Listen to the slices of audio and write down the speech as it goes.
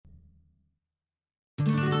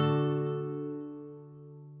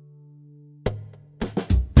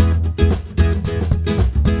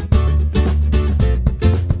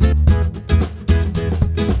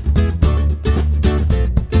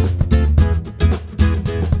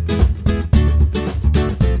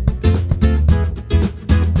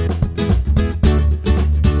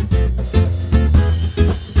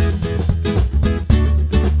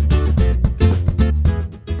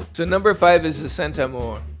number 5 is the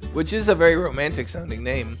Saint-Amour, which is a very romantic sounding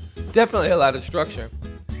name. Definitely a lot of structure.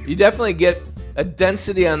 You definitely get a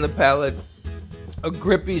density on the palate, a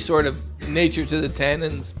grippy sort of nature to the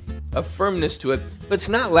tannins, a firmness to it, but it's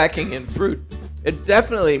not lacking in fruit. It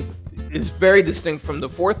definitely is very distinct from the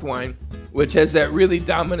 4th wine, which has that really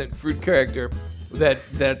dominant fruit character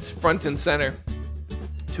that's front and center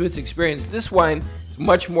to its experience. This wine is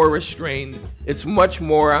much more restrained. It's much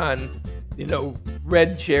more on,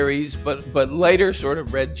 red cherries, but lighter sort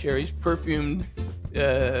of red cherries, perfumed,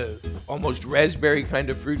 almost raspberry kind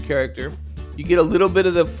of fruit character. You get a little bit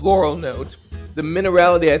of the floral note. The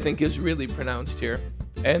minerality, I think, is really pronounced here,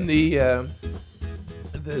 and the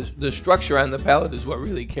structure on the palate is what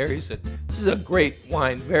really carries it. This is a great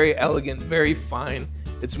wine, very elegant, very fine.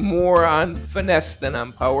 It's more on finesse than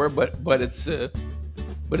on power, but it's a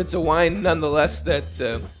wine nonetheless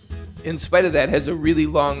that, in spite of that, has a really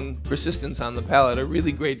long persistence on the palate, a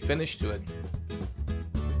really great finish to it.